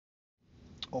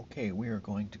Okay, we are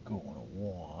going to go on a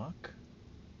walk.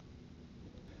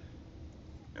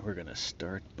 And we're going to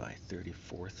start by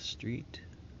 34th Street.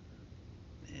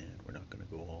 And we're not going to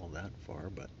go all that far,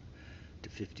 but to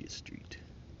 50th Street.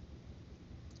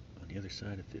 On the other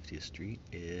side of 50th Street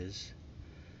is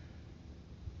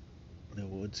the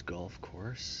Woods Golf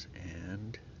Course,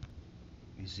 and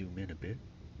we zoom in a bit.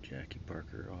 Jackie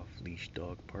Parker off-leash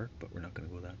dog park, but we're not going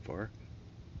to go that far.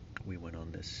 We went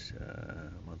on this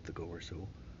a month ago or so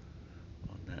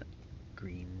on that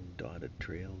green dotted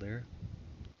trail there.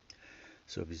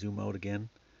 So if you zoom out again,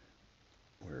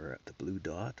 we're at the blue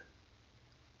dot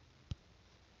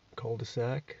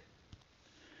cul-de-sac,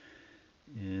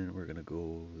 and we're gonna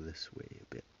go this way a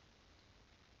bit.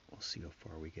 We'll see how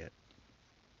far we get.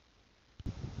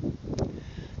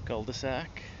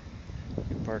 Cul-de-sac, you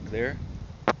can park there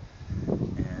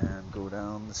and go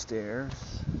down the stairs.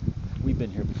 We've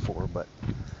been here before, but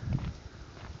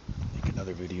make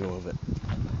another video of it.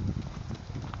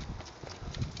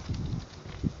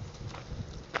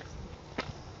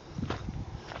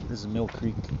 This is Mill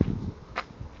Creek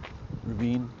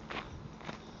ravine.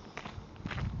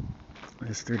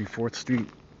 This is 34th Street.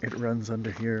 It runs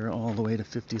under here all the way to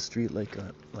 50th Street, like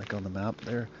on the map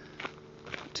there,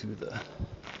 to the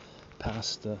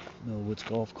past the Millwoods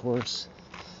Golf Course,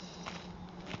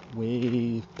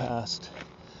 way past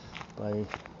by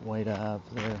White Ave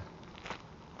there,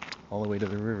 all the way to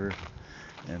the river.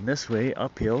 And this way,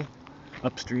 uphill,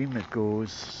 upstream, it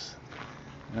goes.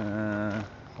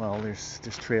 Well, there's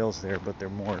trails there, but there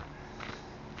are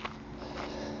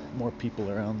more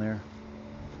people around there.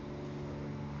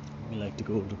 We like to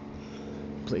go to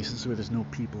places where there's no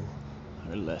people,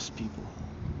 or less people.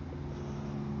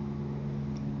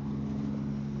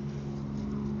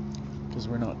 Because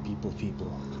we're not people.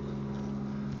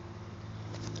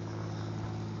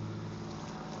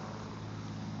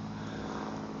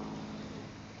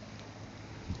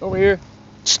 Over here.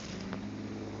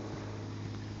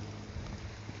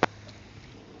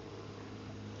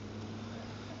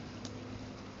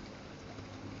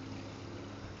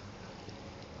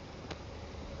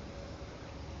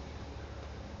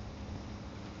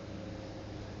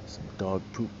 Some dog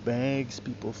poop bags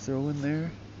people throw in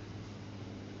there.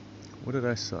 What did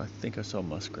I saw? I think I saw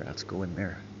muskrats go in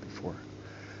there before,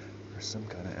 or some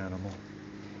kind of animal.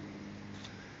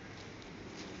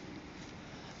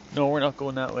 No, we're not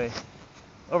going that way.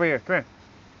 Over here, come here.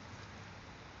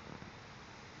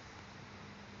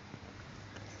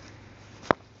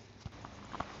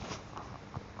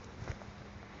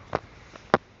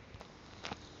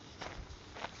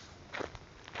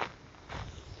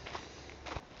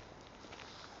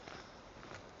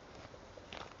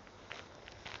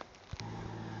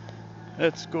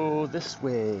 Let's go this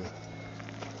way.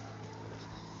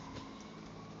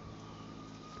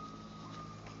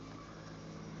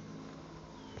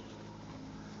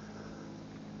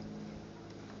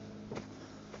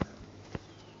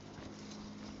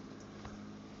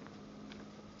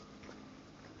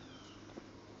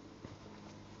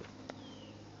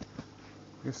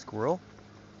 Here's squirrel.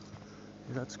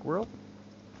 Hear that squirrel?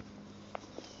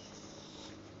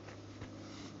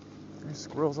 There's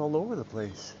squirrels all over the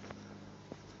place.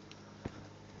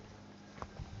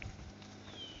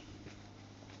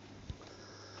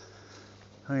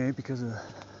 Okay, because of the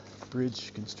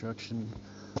bridge construction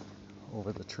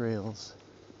over the trails.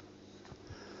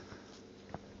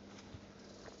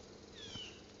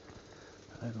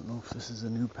 I don't know if this is a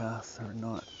new path or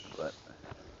not, but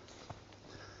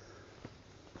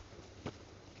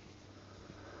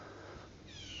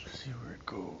let's see where it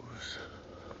goes.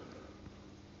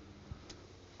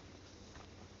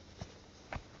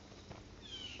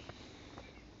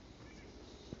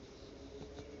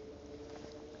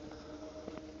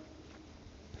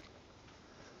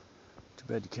 Too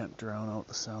bad you can't drown out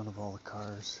the sound of all the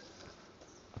cars.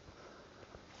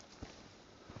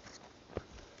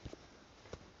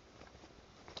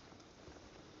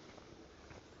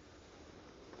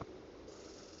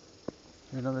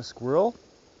 Another squirrel?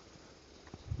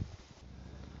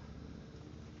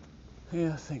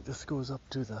 Yeah, I think this goes up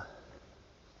to the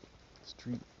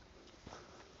street.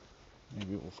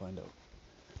 Maybe we'll find out.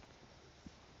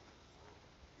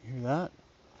 You hear that?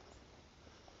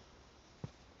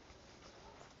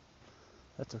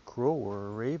 That's a crow or a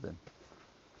raven.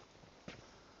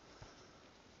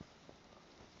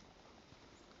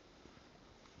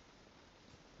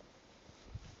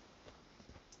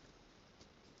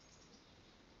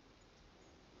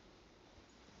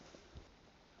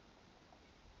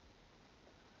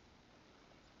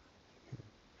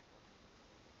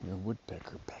 Your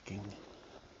woodpecker pecking.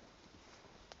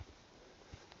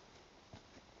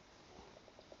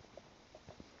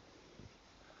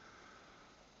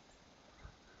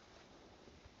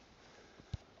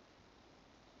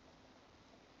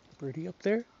 Birdie up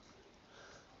there.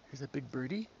 Here's a big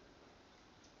birdie.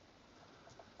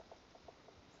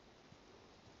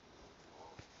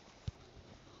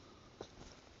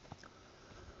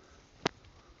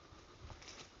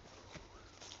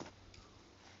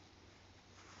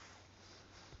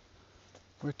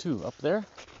 Where to? Up there?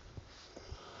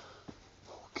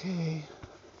 Okay.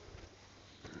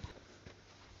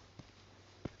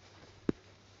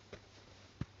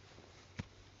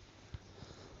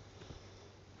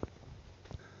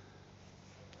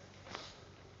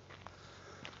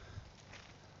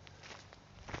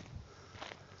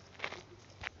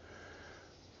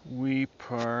 We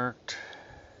parked,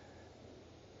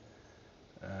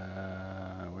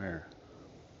 where?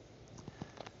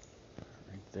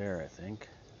 Right there, I think.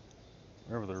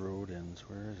 Wherever the road ends,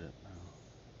 where is it now?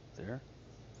 There?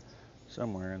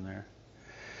 Somewhere in there.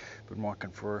 Been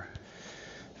walking for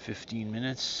 15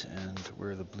 minutes and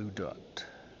we're the blue dot.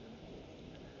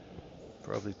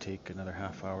 Probably take another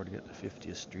half hour to get to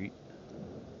 50th Street.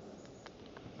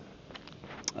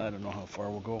 I don't know how far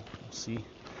we'll go, we'll see.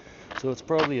 So it's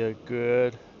probably a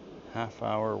good half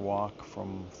hour walk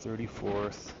from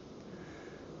 34th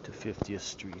to 50th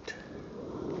Street.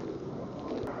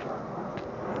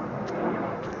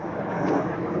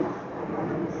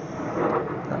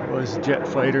 That was a jet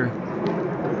fighter.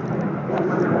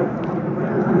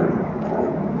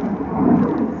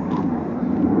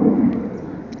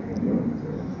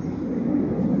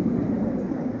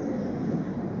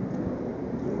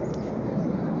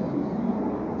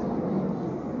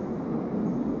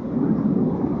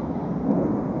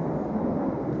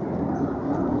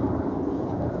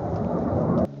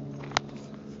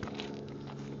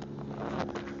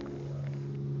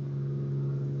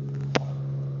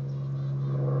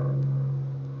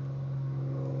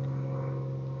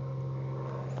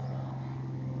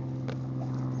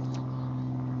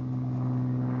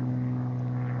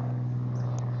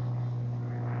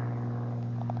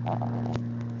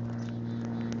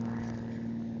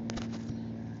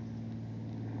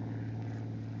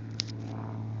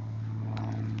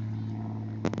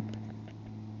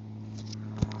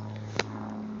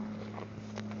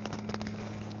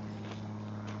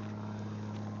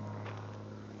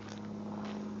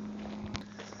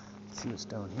 See what's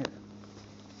down here.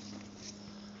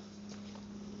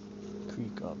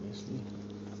 Creek, obviously.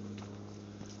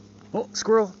 Oh,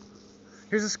 squirrel!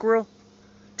 Here's a squirrel!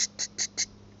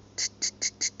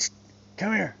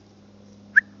 Come here!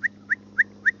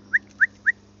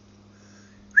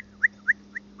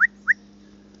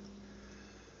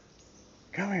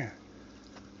 Come here!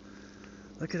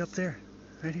 Look it up there,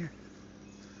 right here.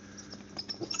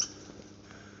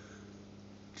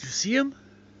 Did you see him?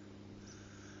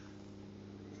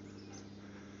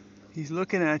 He's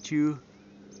looking at you.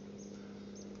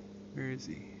 Where is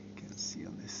he? Can't see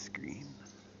on this screen.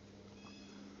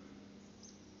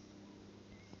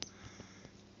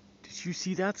 Did you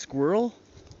see that squirrel?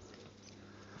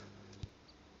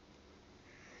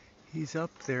 He's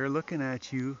up there looking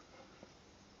at you.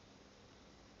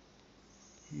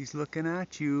 He's looking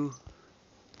at you.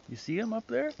 You see him up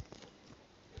there?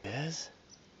 Yes.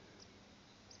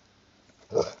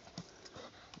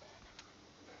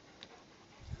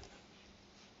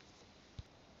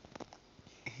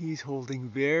 He's holding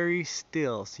very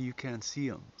still so you can't see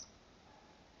him.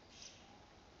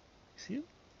 See him?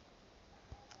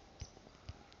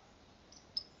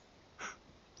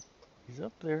 He's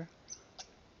up there.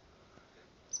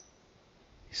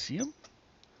 You see him?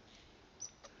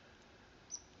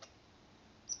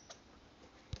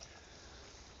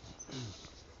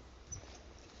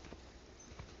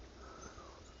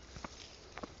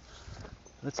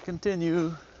 Let's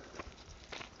continue.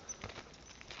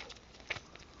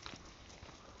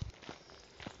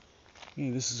 Hey,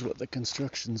 this is what the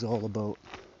construction's all about.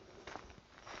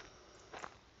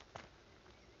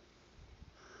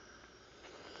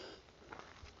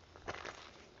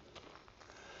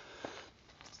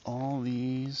 All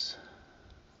these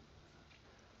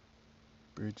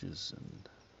bridges and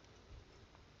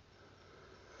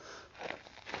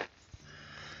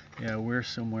yeah, we're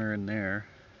somewhere in there.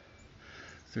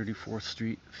 34th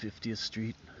Street, 50th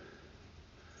Street,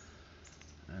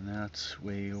 and that's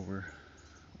way over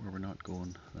where we're not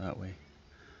going that way.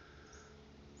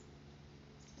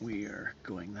 We are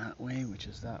going that way, which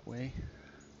is that way.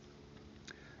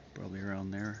 Probably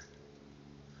around there.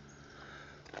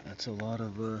 That's a lot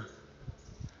of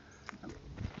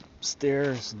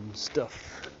stairs and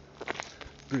stuff.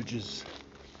 Bridges.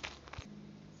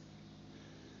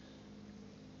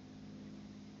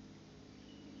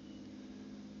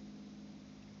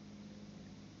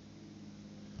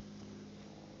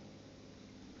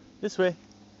 This way.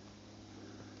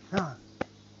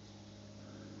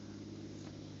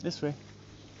 this way.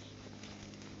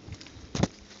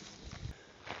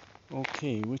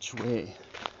 Okay, which way?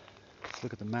 Let's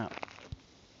look at the map.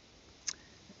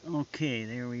 Okay,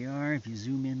 there we are. If you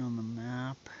zoom in on the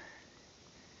map,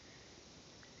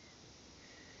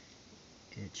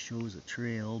 it shows a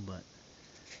trail, but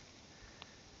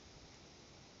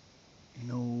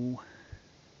no.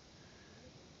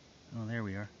 Oh, there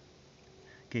we are.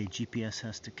 Okay, GPS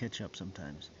has to catch up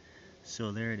sometimes.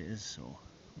 So there it is. So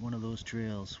one of those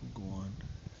trails will go on.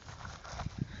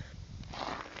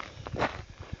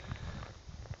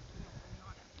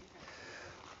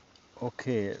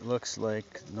 Okay, it looks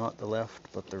like not the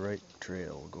left, but the right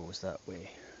trail goes that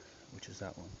way, which is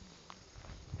that one.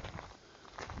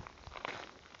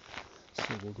 So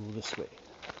we'll go this way.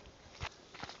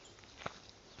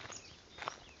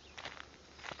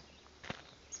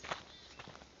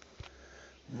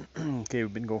 Okay,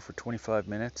 we've been going for 25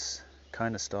 minutes,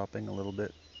 kind of stopping a little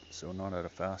bit, so not at a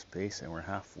fast pace, and we're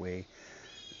halfway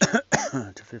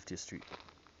to 50th Street.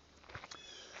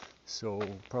 So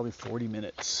probably 40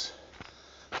 minutes,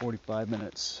 45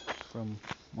 minutes from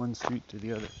one street to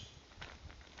the other.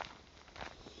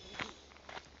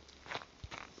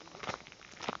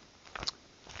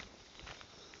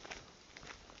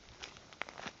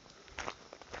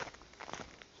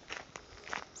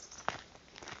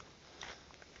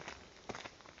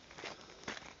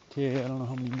 Okay, I don't know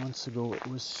how many months ago it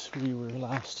was we were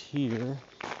last here.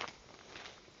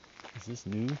 Is this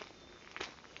new?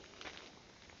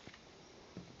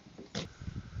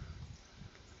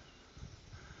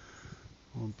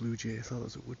 Oh, blue jay, I thought it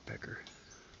was a woodpecker.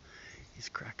 He's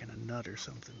cracking a nut or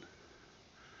something.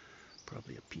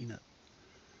 Probably a peanut.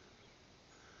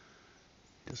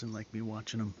 Doesn't like me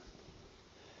watching him.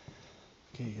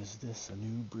 Okay, is this a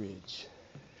new bridge?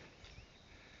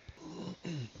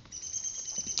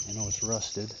 I know it's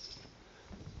rusted.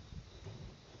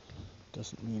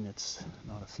 Doesn't mean it's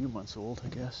not a few months old, I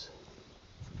guess.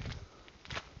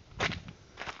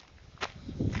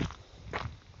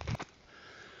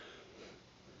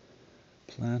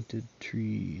 Planted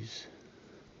trees.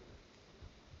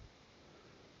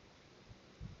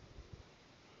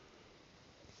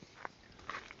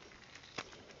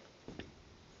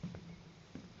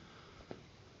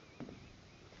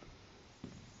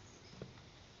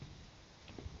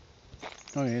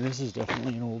 Okay, this is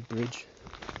definitely an old bridge.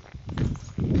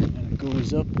 And it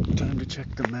goes up. Time to check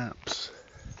the maps.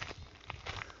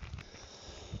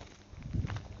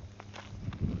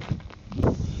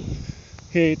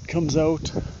 Okay, it comes out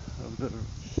of the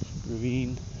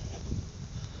ravine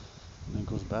and then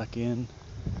goes back in.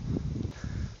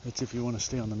 That's if you want to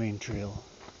stay on the main trail.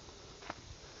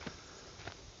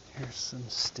 Here's some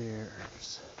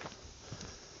stairs.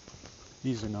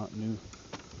 These are not new.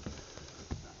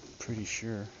 Pretty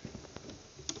sure.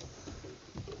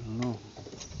 I don't know.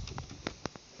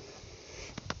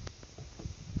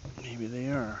 Maybe they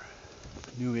are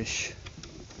newish.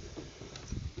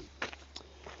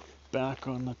 Back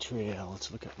on the trail.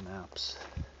 Let's look at maps.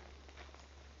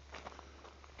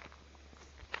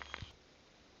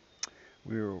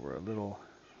 We're a little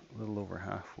over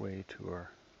halfway to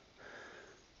our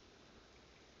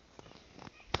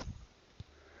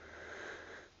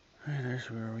Hey, there's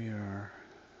where we are.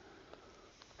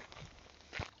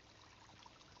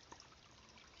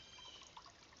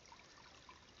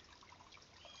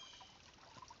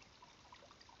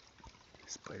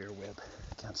 Spider web.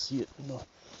 Can't see it in the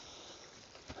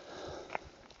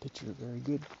picture very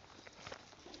good.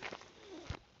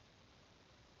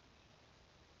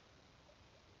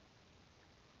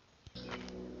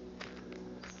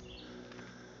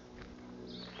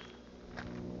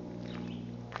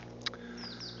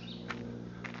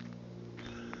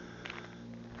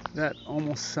 That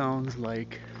almost sounds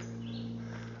like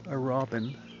a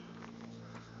robin.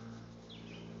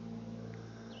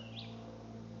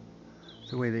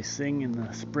 The way they sing in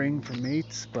the spring for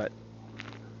mates, but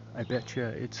I bet you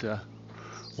it's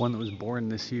one that was born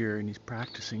this year and he's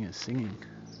practicing his singing.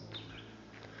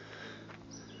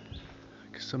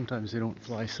 Because sometimes they don't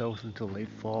fly south until late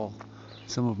fall.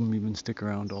 Some of them even stick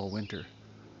around all winter.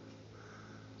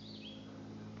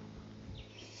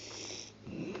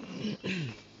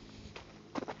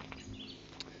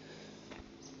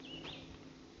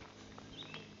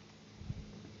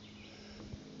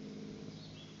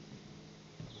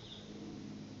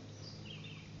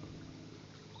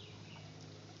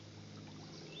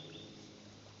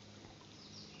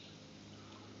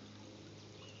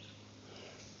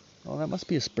 Oh, that must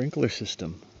be a sprinkler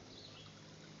system.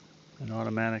 An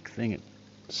automatic thing. It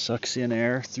sucks in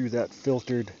air through that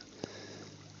filtered.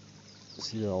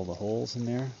 See all the holes in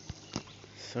there?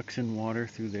 Sucks in water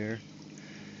through there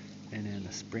and then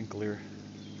a sprinkler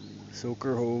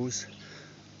soaker hose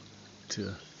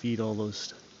to feed all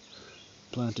those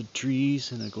planted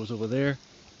trees, and it goes over there.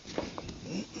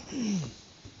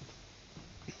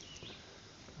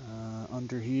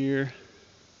 Under here,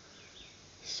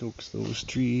 soaks those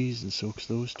trees and soaks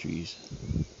those trees.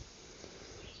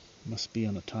 Must be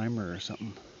on a timer or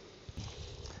something.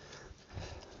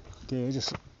 Okay, I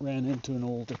just ran into an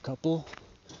older couple.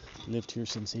 Lived here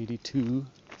since '82.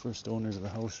 First owners of the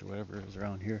house or whatever is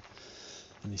around here.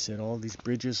 And they said all these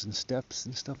bridges and steps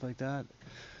and stuff like that.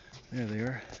 There they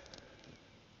are.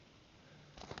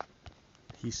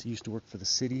 He used to work for the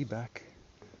city back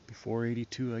before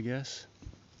 '82, I guess.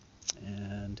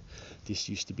 And this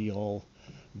used to be all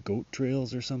goat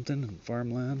trails or something, and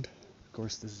farmland. Of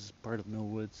course, this is part of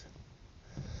Millwoods.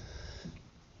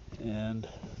 And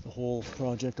the whole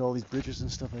project, all these bridges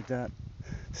and stuff like that.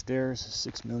 Stairs,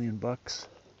 $6 million.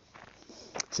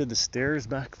 Said the stairs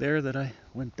back there that I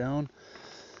went down,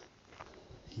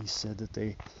 he said that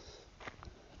they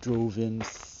drove in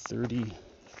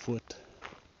 30-foot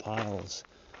piles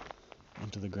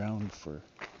into the ground for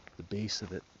the base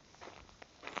of it.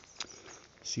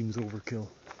 Seems overkill.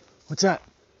 What's that?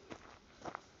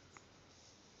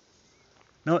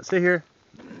 No, stay here.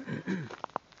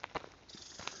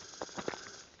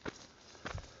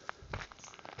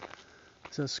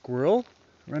 Is that a squirrel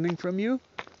running from you?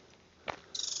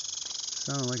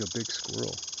 Sounded like a big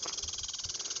squirrel.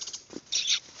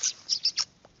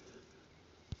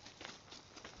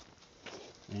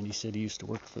 And he said he used to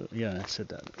work for, yeah, I said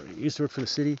that. He used to work for the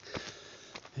city.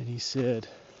 And he said,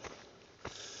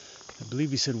 I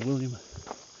believe he said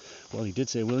he did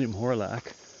say William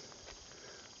Horlack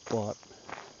bought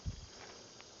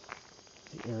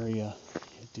the area.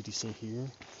 Did he say here?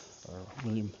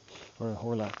 Or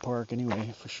Horlack Park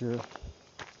anyway, for sure.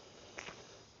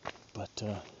 But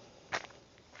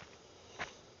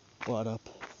bought up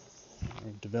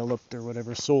or developed or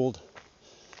whatever, sold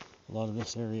a lot of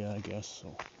this area, I guess.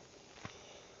 So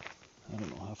I don't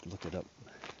know, I'll have to look it up.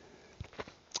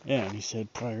 Yeah, and he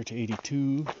said prior to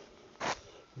 '82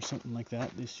 or something like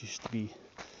that, this used to be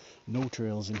no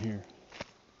trails in here.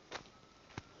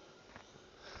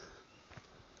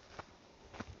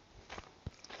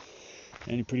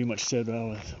 And he pretty much said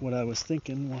what I was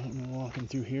thinking walking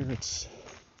through here. It's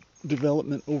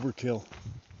development overkill.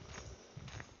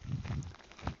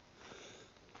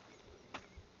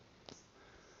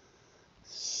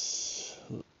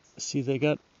 See, they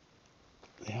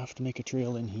have to make a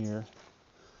trail in here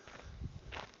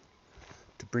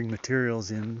to bring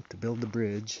materials in to build the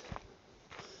bridge.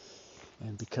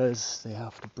 And because they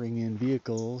have to bring in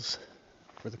vehicles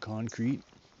for the concrete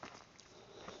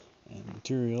and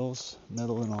materials,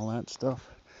 metal and all that stuff,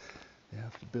 they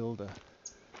have to build a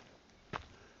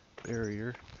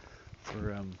barrier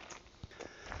for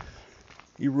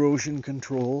erosion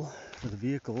control for the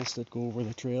vehicles that go over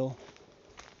the trail.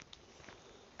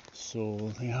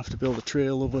 So they have to build a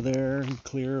trail over there and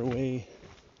clear away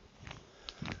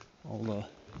all the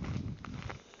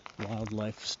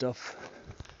wildlife stuff.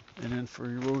 And then for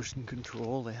erosion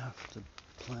control, they have to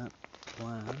plant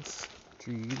plants,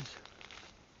 trees,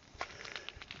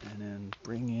 and then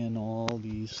bring in all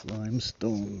these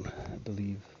limestone, I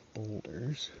believe,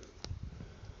 boulders.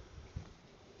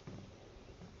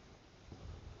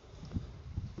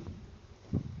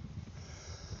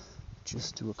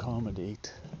 Just to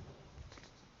accommodate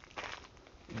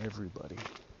everybody.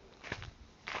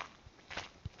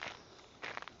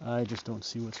 I just don't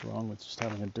see what's wrong with just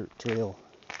having a dirt trail.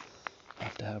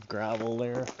 Have to have gravel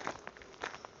there.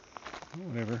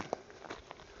 Whatever.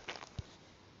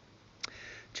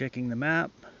 Checking the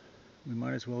map. We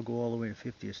might as well go all the way to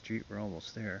 50th Street. We're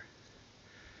almost there.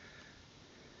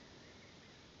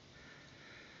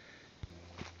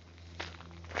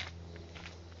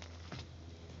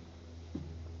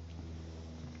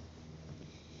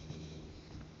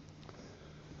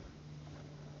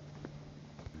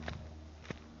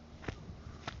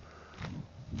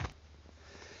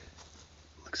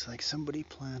 Looks like somebody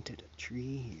planted a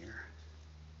tree here.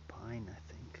 Pine, I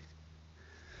think.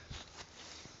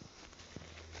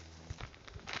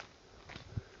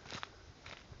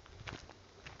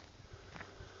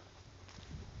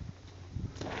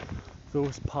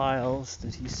 Those piles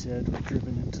that he said were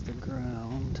driven into the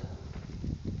ground.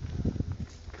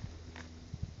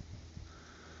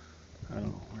 I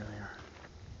don't know where they are.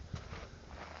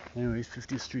 Anyways,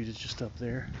 50th Street is just up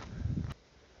there.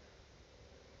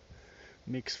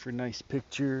 Makes for nice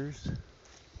pictures.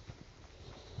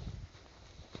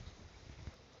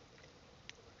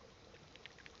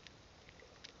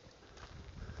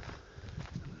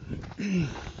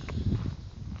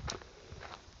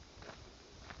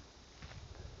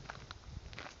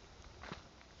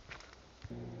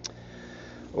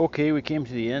 Okay, we came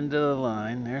to the end of the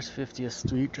line. There's 50th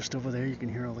Street, just over there. You can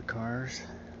hear all the cars.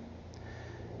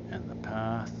 And the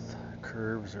path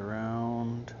curves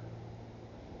around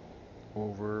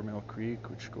over Mill Creek,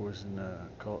 which goes in a,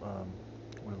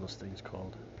 what are those things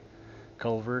called?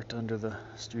 Culvert under the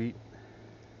street.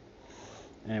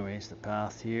 Anyways, the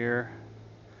path here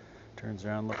turns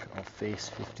around. Look, I'll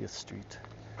face 50th Street.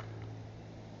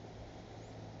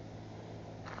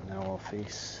 Now I'll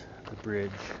face the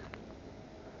bridge.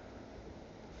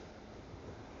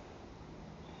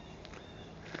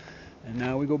 And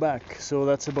now we go back. So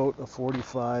that's about a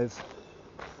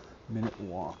 45-minute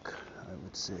walk, I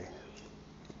would say.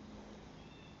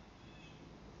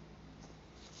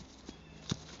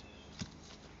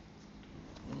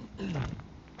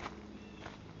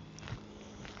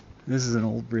 This is an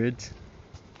old bridge.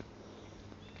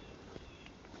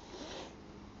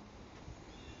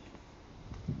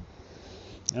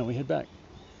 Now we head back.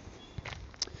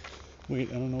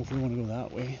 Wait, I don't know if we want to go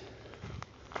that way.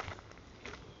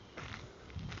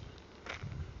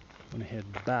 I'm going to head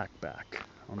back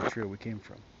on the trail we came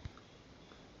from.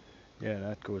 Yeah,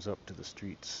 that goes up to the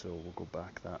streets, so we'll go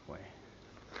back that way.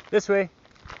 This way!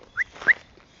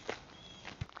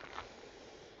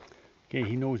 Okay,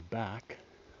 he knows back.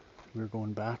 We're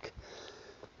going back,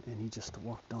 and he just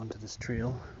walked onto this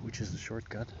trail, which is a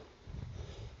shortcut.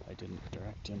 I didn't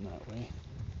direct him that way.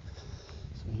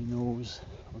 So he knows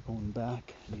we're going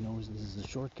back, and he knows this is a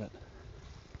shortcut.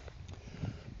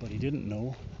 But he didn't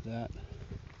know that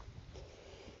the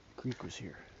creek was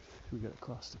here. We gotta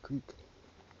cross the creek.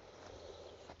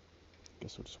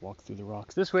 Guess we'll just walk through the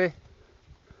rocks this way.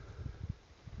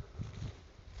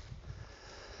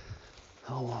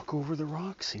 I'll walk over the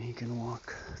rocks and he can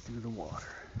walk through the water.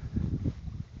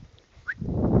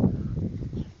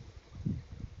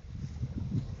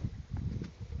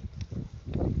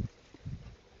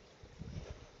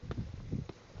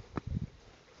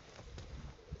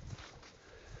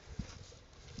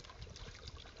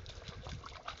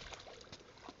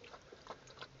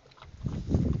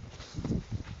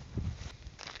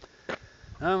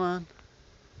 Come on.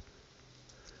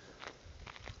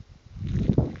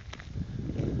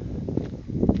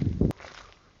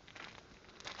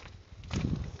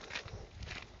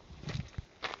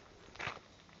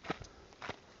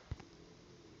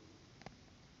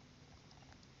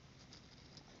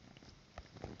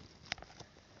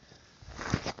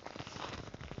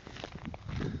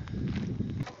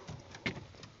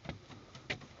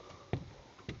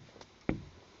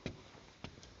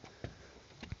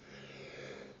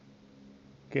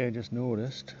 Okay, I just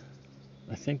noticed.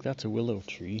 I think that's a willow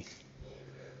tree.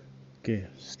 Okay,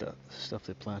 stuff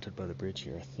they planted by the bridge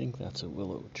here. I think that's a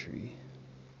willow tree.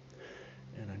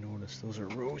 And I noticed those are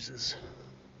roses.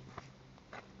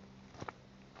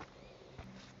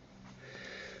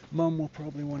 Mom will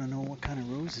probably want to know what kind of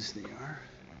roses they are.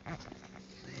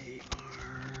 They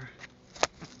are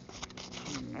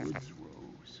woods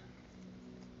rose.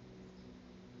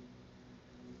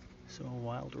 So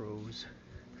wild rose,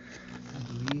 I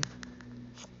believe.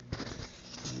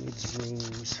 Woods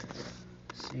rose.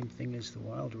 Same thing as the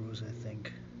wild rose, I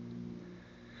think.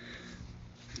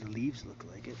 The leaves look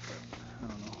like it, but I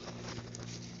don't know.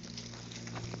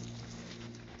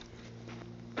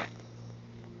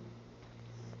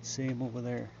 Same over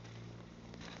there.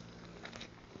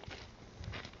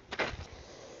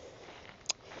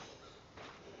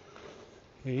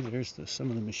 Hey, there's some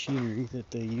of the machinery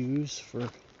that they use for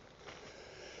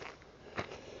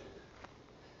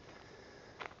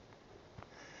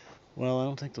well, I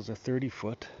don't think those are 30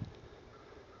 foot.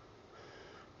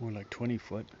 More like 20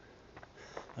 foot.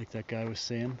 Like that guy was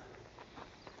saying.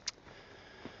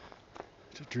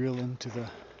 To drill into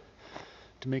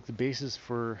to make the bases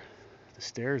for the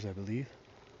stairs, I believe.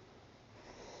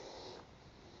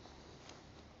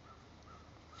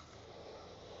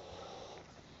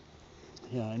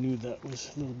 Yeah, I knew that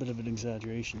was a little bit of an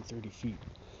exaggeration, 30 feet.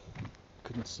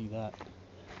 Couldn't see that.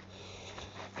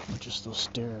 Just those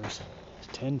stairs.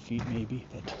 10 feet maybe,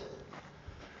 but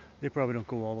they probably don't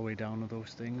go all the way down to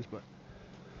those things, but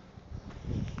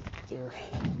they're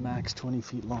max 20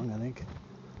 feet long, I think.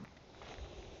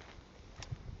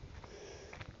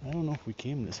 I don't know if we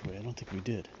came this way. I don't think we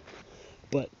did.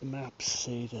 But the maps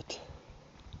say that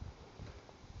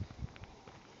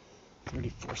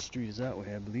 34th Street is that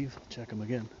way, I believe. I'll check them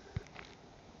again.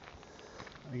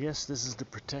 I guess this is to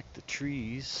protect the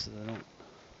trees so they don't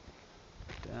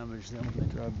damage them when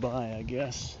they drive by, I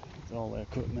guess, with all the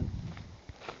equipment.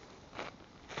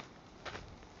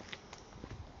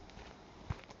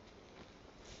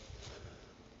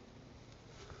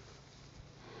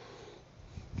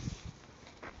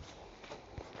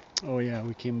 Oh yeah,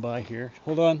 we came by here.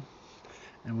 Hold on.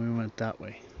 And we went that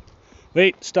way.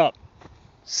 Wait, stop.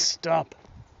 Stop.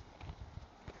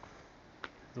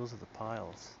 Those are the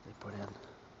piles they put in.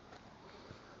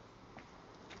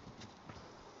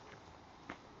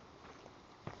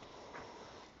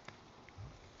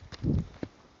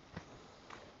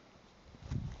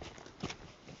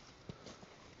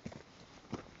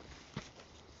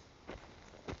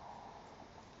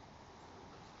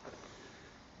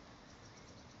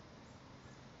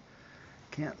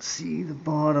 Can't see the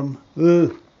bottom.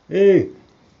 Hey!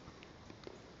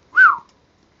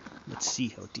 Let's see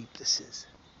how deep this is.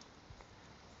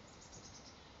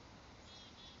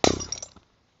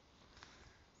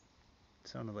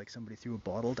 Sounded like somebody threw a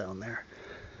bottle down there.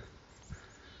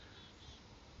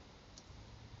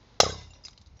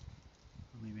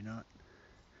 Maybe not.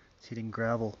 It's hitting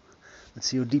gravel. Let's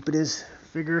see how deep it is.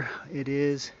 Figure it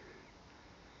is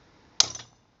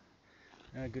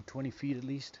a good 20 feet at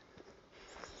least.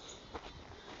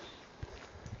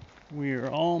 We're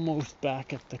almost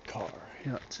back at the car.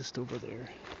 Yeah, it's just over there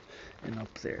and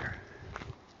up there.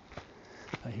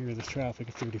 I hear the traffic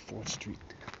at 34th Street.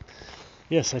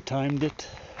 Yes, I timed it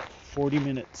 40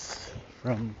 minutes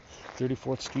from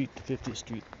 34th Street to 50th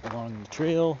Street along the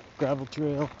trail, gravel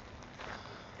trail.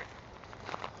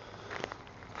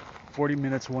 40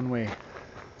 minutes one way.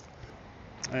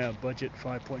 I have budget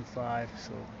 5.5,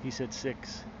 so he said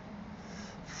 6.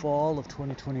 Fall of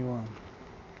 2021.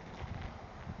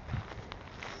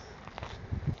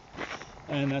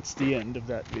 And that's the end of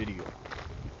that video.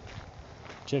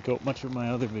 Check out much of my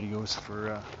other videos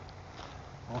for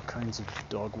all kinds of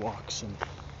dog walks and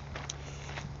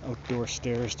outdoor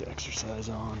stairs to exercise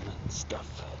on and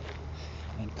stuff,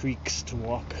 and creeks to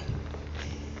walk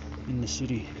in the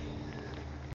city.